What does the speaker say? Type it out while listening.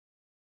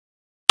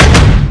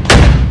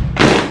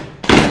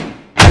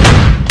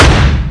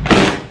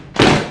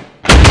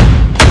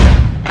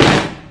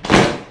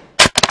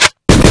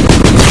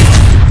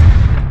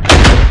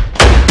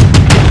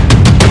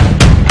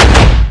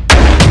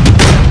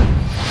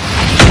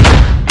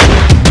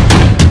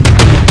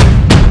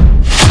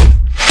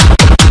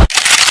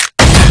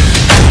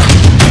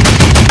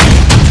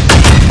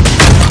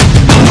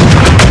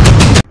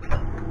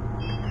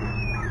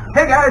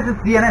guys,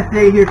 it's the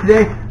NSA here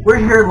today. We're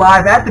here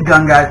live at the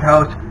Gun Guy's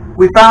house.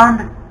 We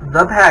found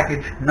the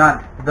package,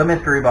 not the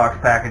mystery box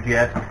package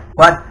yet,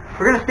 but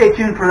we're going to stay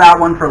tuned for that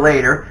one for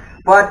later.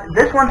 But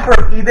this one's for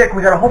Evike.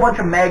 We got a whole bunch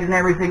of mags and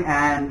everything,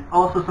 and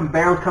also some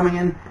barrels coming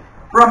in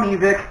from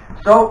Evike.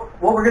 So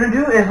what we're going to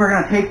do is we're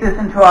going to take this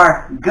into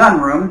our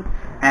gun room,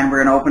 and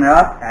we're going to open it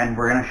up, and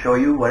we're going to show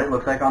you what it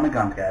looks like on the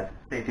guns, guys.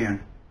 Stay tuned.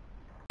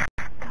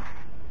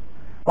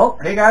 Well,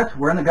 hey guys,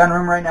 we're in the gun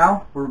room right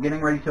now. We're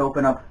getting ready to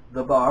open up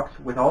the box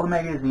with all the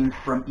magazines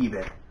from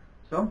Evike.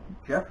 So,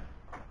 Jeff,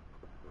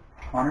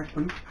 honors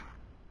please.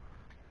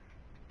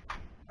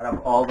 Out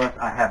of all of us,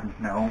 I have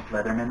no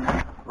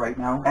Leatherman right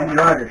now. And you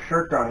don't have your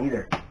shirt on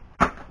either.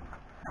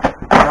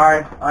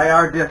 Sorry, I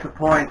are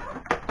disappointed.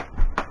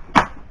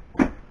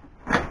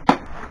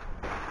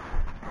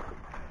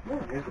 Oh,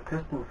 here's a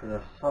piston for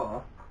the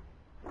saw.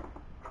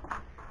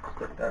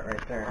 Stick that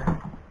right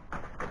there.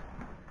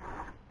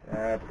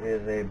 That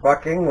is a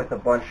bucking with a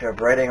bunch of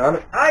writing on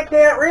it. I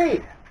can't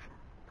read!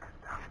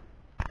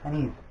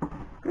 Chinese.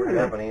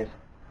 Japanese.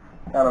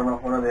 I don't know,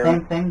 one of the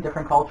Same thing,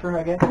 different culture,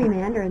 I guess? Could be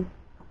Mandarin.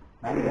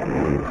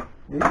 Mandarin.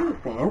 Ooh,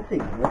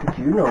 fancy. Look at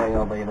you knowing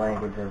all the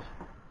languages.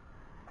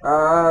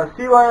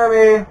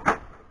 CYMA,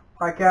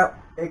 high cap,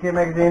 AK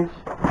magazines,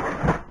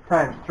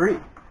 times 3.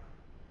 A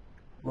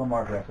little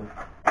more aggressive.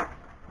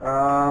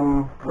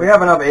 We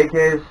have enough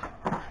AKs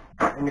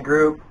in the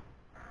group.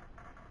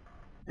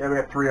 Yeah, we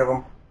have 3 of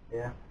them.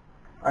 Yeah.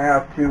 I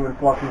have 2 and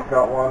Fluffy's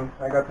got 1.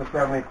 I got the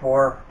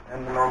 74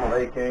 and the normal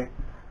AK.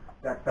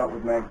 Decked out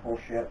with mag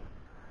bullshit.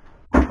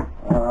 3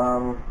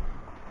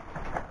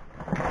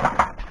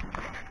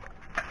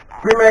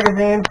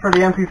 magazines for the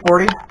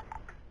MP40.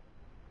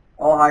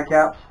 All high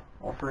caps.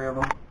 All 3 of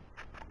them.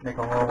 Make it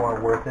a little more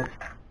worth it.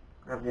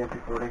 Grab the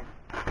MP40.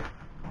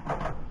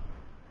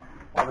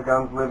 All the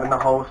guns live in the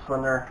house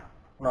when they're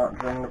not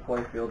joining the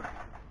playfield.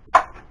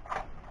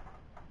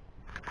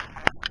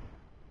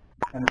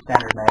 And the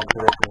standard mag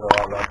for this is a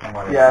lot less than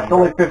what it Yeah, is. it's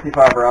only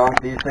 55 rounds.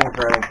 These things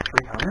are, I think,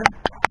 300.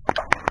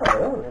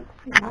 Oh, let's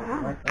see.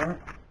 Like that.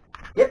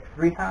 Yep,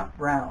 300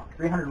 rounds.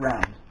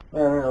 Yeah,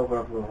 I'm gonna open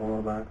up a little hole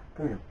in the back.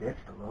 Give me a bitch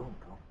to load,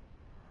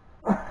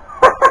 though.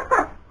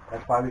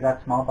 That's why we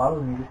got small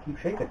bottles and you just keep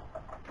shaking.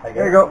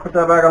 There you go. Put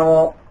that back on the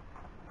wall.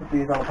 Put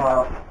these on the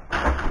pile.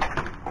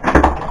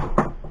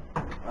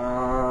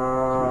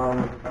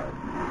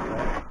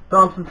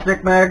 Thompson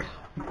stick mags.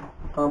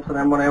 Thompson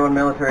M1A1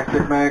 military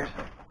stick mags.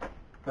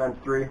 Times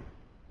 3.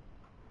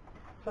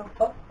 So,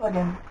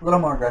 again, a little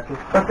more aggressive.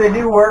 But they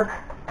do work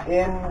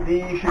in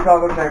the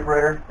Chicago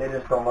typewriter. They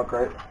just don't look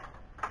right.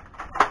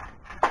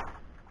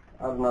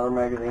 Add another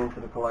magazine to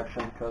the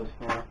collection because,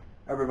 you know,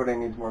 everybody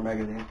needs more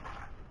magazines.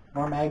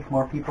 More mags,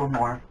 more people,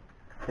 more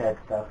dead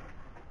stuff.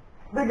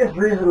 Biggest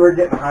reason we're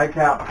getting high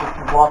caps is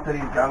because lots of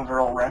these guns are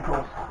all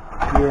rentals.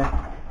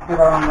 Yeah, we have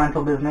our own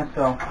rental business,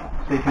 so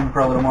stay tuned for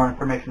a little more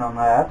information on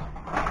that.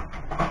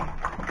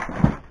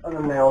 And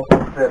then they also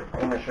fit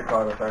in the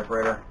Chicago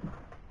typewriter.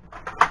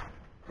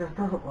 Just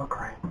doesn't look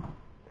right.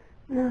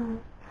 No.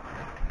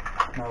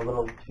 No, a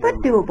little too... But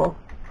doable.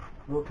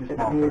 A little too It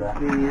small for needs that.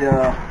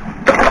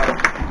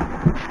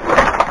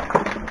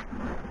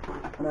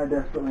 and I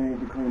desperately need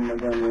to clean my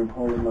gun room.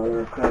 Holy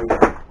mother of Christ.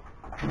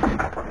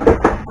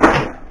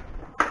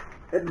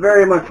 It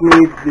very much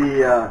needs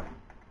the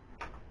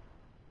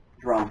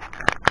drum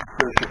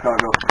for the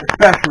Chicago,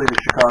 especially the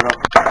Chicago.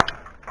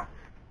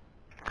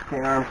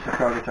 King Arms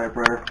Chicago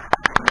typewriter.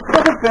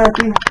 Nothing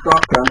fancy,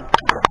 stock gun.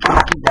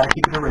 You gotta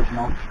keep it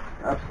original.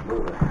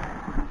 Absolutely.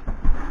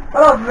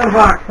 What else is in the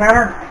box,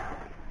 Tanner?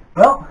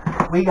 Well,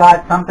 we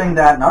got something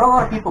that not a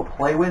lot of people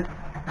play with.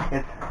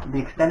 It's the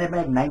Extended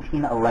Mag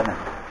 1911.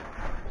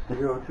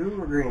 CO2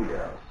 or green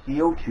gas?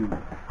 CO2.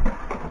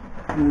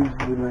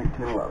 Usually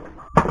 1911.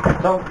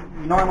 So,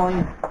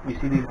 normally, you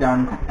see these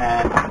guns,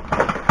 and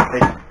they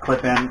just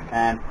clip in,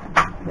 and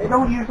they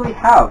don't usually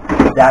have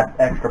that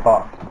extra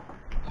box.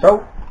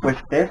 So, with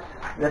this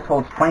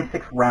holds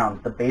 26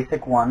 rounds. The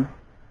basic one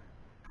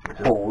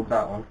holds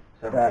that one.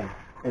 17.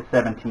 It's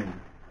 17.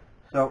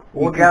 So,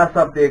 We'll gas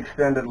up the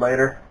extended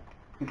later.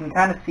 you can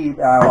kind of see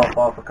Pop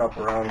off a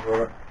couple rounds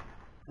with it.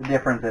 the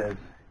difference is.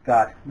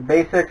 Got the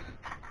basics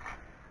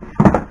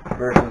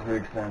Versus the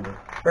extended.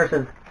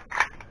 versus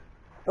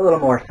a little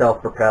more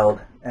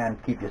self-propelled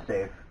and keep you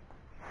safe.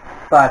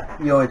 But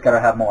you always gotta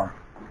have more.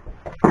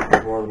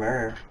 The more the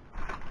merrier.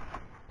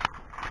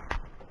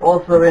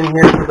 Also in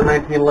here for the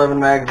 1911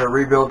 mags are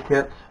rebuild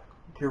kits.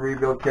 2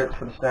 rebuild kits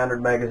for the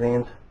standard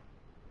magazines.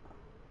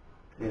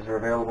 These are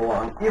available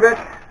on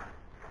Evike.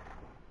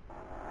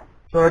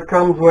 So it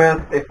comes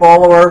with a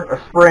follower, a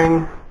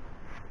spring,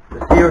 the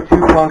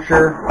CO2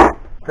 puncture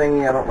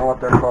thingy, I don't know what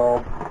they're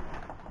called,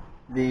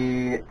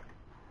 the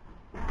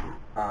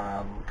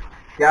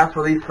gas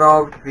release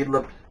valve, feed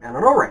lips, and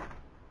an O-ring.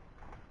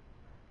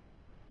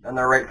 And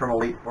they're right from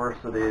Elite Force,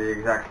 so they're the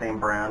exact same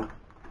brand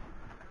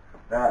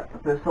that the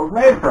pistol's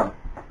made from.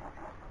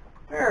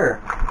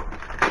 There.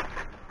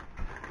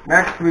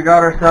 Next, we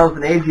got ourselves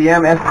an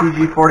AGM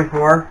STG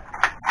 44. 44.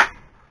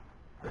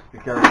 Just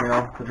because, you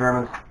know, the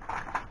Germans,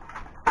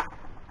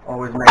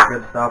 Always make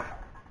good stuff.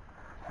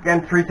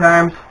 Again, 3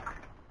 times.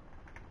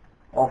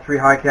 All 3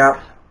 high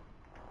caps.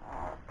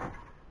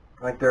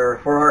 Like they're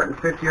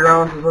 450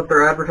 rounds is what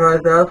they're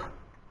advertised as.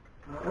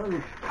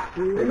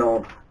 They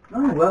don't.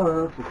 Oh,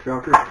 well, that's a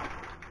shocker.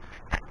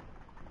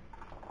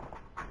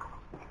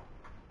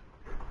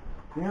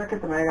 Can you not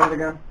get the mag out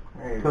again?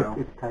 There you go.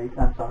 It's tight,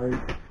 I'm sorry.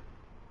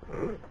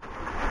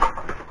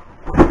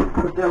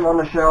 Put them on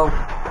the shelf.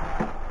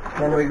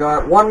 Then we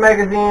got 1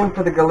 magazine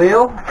for the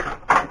Galil.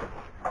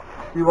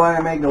 See why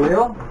I made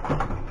Galil?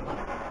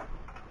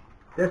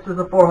 This is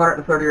a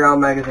 430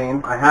 round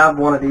magazine. I have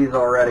one of these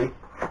already.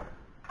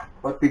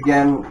 Let's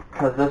begin,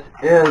 because this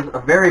is a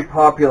very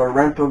popular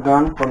rental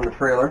gun from the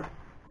trailer.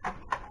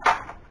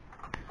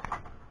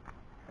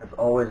 It's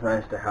always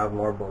nice to have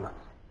more bullets.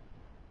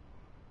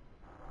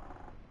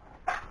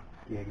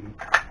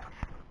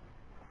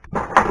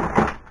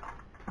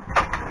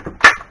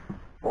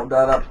 Fold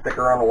that up, stick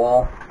her on the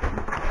wall.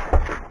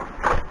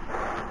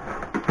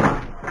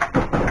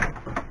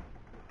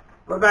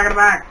 Put it back in the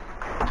back.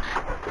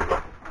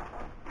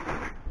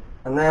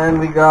 And then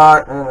we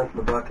got, that's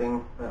the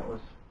bucking. That was,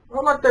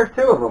 oh look, there's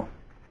 2 of them.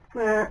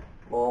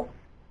 Well,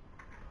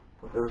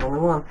 but there was only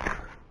 1.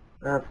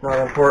 That's not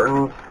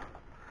important.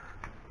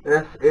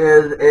 This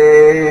is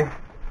a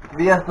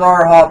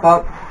VSR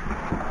hop-up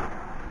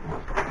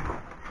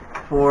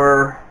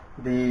for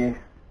the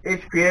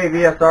HPA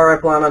VSR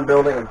I plan on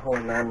building. And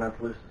holy man, that's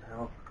loose as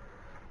hell.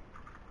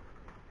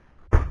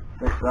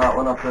 Fix that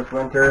one up this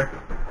winter.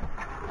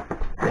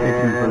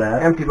 And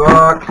empty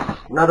box,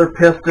 another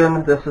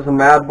piston. This is a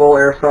Mad Bull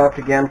Airsoft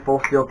again,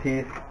 full steel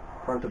teeth,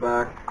 front to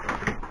back,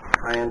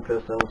 high-end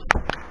pistons.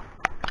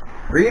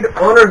 Read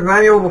owner's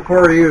manual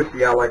before use.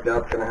 Yeah, like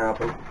that's gonna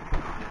happen.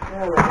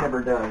 Yeah, that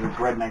never does. It's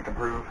redneck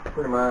approved,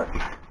 pretty much.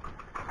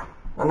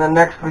 And then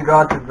next we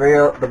got the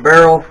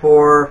barrel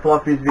for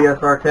Fluffy's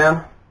VSR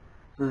 10.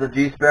 This is a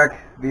G-Spec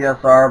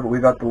VSR, but we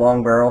got the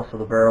long barrel, so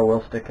the barrel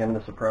will stick in the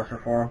suppressor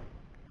for him.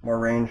 More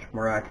range,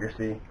 more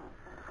accuracy.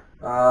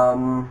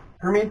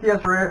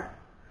 Prometheus, right?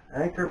 I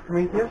think they're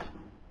Prometheus.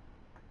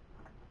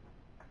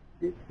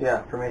 Yeah,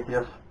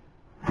 Prometheus.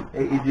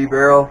 AEG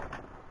barrel.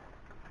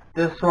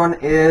 This one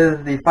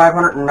is the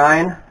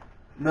 509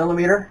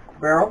 millimeter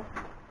barrel.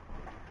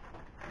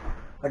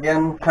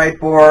 Again, tight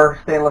bore,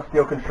 stainless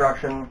steel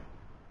construction.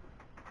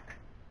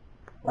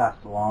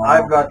 Lasts long.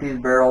 I've got these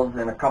barrels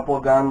in a couple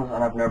of guns,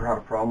 and I've never had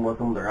a problem with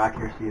them. Their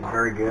accuracy is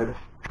very good.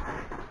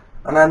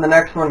 And then the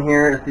next one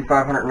here is the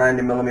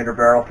 590 millimeter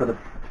barrel for the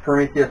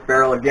Prometheus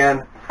barrel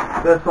again.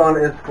 This one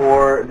is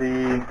for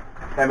the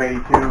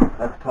M82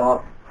 at the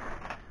top,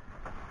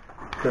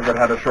 because it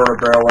had a shorter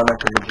barrel in it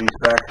because the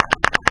G-Spec,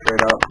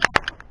 straight up.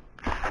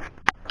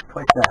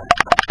 Like that.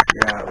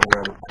 Yeah, it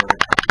was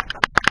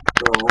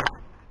so,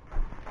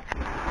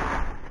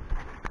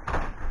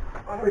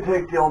 let me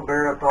take the old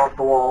barrels off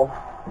the wall.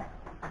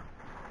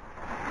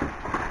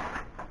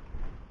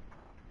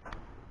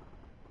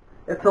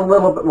 It's a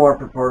little bit more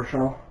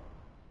proportional.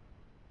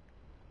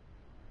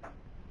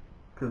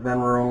 Because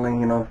then we're only,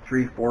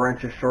 3-4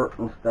 inches short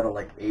instead of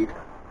like 8.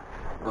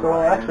 So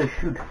we'll actually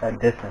shoot a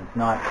distance,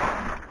 not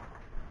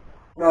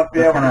be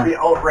able to be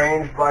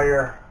outranged by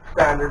your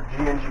standard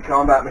G&G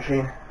combat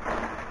machine.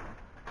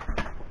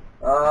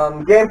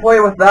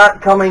 Gameplay with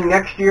that coming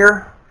next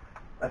year.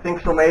 I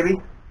think so,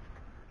 maybe.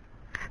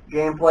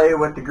 Gameplay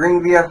with the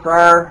green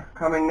VSR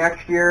coming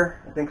next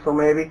year. I think so,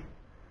 maybe.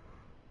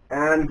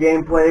 And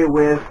gameplay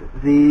with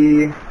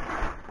the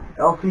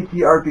LCT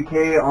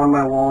RPK on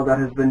my wall that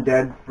has been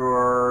dead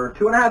for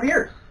 2.5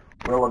 years.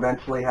 We'll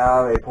eventually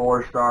have a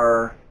Polar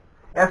Star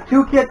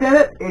F2 kit in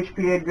it,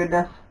 HPA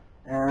goodness,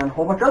 and a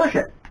whole bunch of other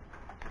shit.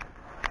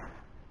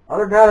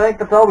 Other than that, I think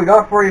that's all we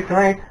got for you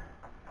tonight.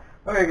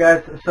 Okay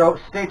guys, so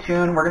stay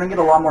tuned. We're going to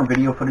get a lot more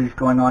video footage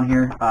going on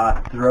here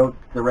throughout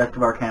the rest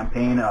of our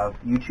campaign of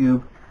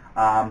YouTube.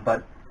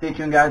 But stay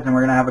tuned guys, and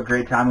we're going to have a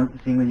great time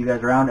seeing you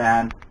guys around,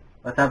 and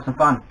let's have some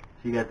fun.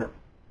 See you guys.